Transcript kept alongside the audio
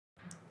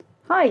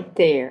Hi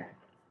there.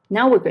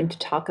 Now we're going to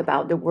talk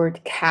about the word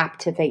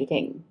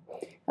captivating.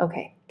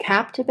 Okay,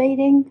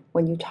 captivating,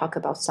 when you talk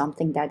about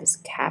something that is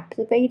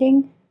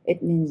captivating,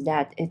 it means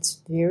that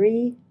it's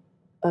very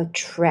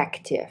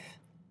attractive.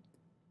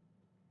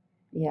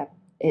 Yeah,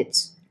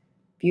 it's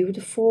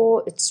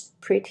beautiful, it's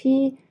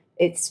pretty,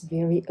 it's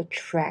very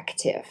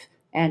attractive,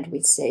 and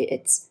we say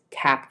it's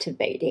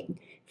captivating.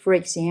 For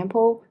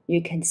example,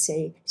 you can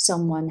say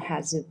someone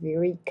has a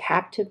very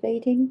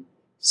captivating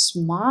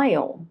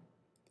smile.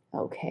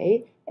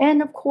 Okay,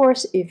 and of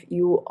course, if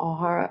you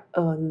are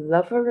a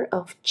lover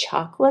of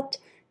chocolate,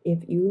 if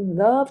you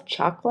love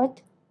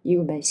chocolate,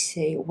 you may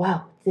say,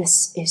 wow,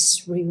 this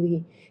is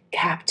really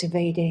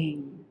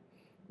captivating.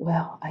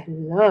 Well, I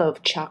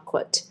love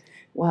chocolate.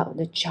 Well,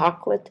 the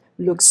chocolate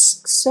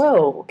looks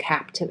so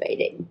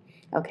captivating.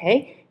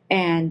 Okay,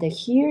 and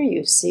here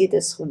you see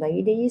this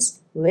lady's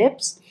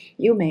lips.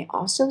 You may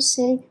also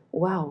say,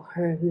 wow,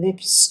 her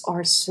lips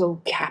are so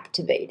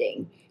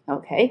captivating.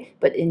 Okay,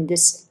 but in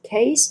this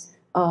case,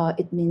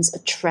 it means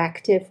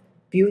attractive,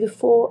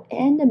 beautiful,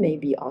 and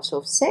maybe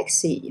also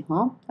sexy,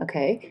 huh?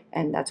 Okay,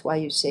 and that's why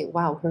you say,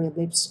 wow, her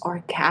lips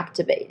are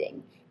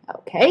captivating.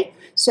 Okay,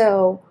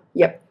 so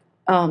yep,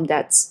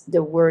 that's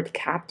the word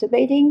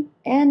captivating,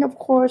 and of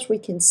course we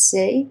can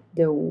say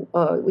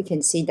we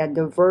can see that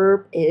the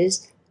verb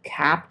is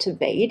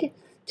captivate.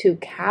 To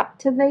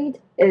captivate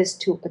is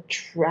to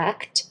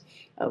attract.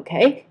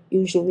 Okay,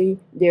 usually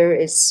there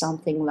is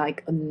something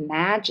like a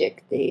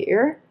magic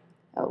there.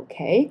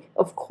 Okay,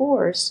 of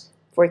course,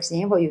 for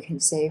example, you can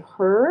say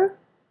her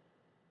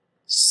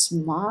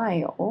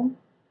smile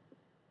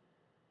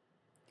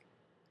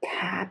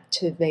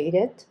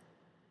captivated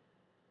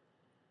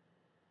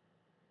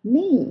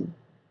me.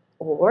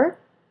 Or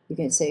you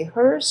can say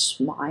her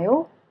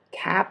smile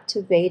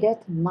captivated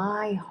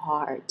my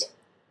heart.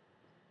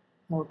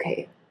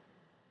 Okay,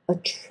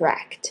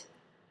 attract.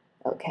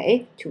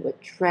 Okay, to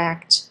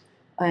attract,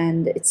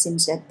 and it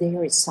seems that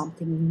there is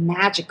something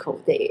magical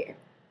there.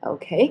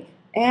 Okay,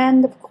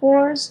 and of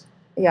course,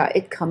 yeah,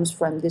 it comes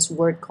from this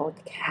word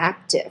called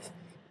captive,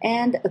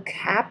 and a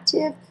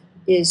captive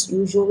is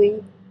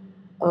usually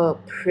a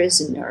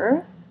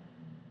prisoner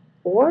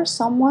or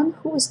someone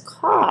who is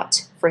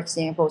caught. For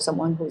example,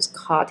 someone who is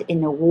caught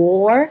in a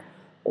war,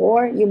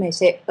 or you may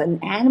say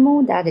an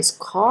animal that is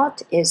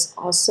caught is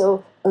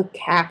also a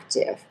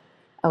captive.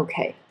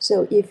 Okay,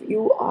 so if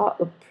you are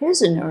a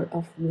prisoner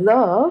of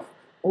love,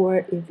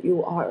 or if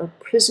you are a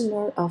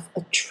prisoner of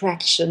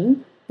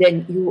attraction,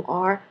 then you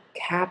are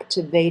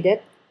captivated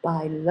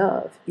by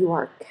love. You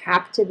are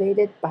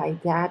captivated by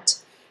that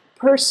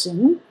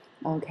person,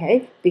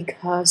 okay,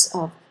 because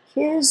of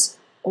his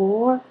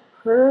or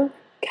her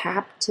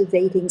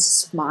captivating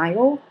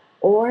smile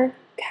or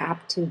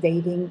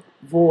captivating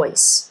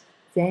voice.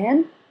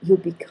 Then you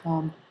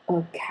become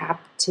a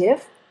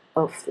captive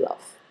of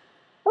love.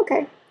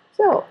 Okay,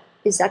 so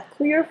is that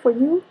clear for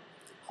you?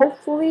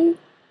 Hopefully,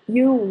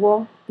 you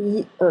won't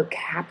be a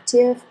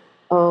captive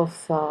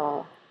of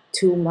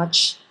too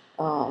much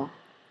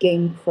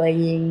game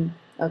playing.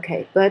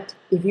 Okay, but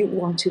if you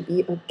want to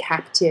be a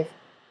captive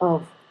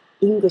of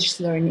English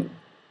learning,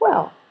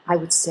 well, I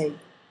would say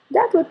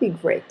that would be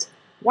great.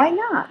 Why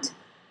not?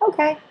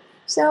 Okay,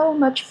 so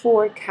much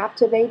for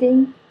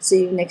captivating.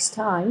 See you next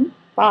time.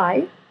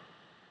 Bye.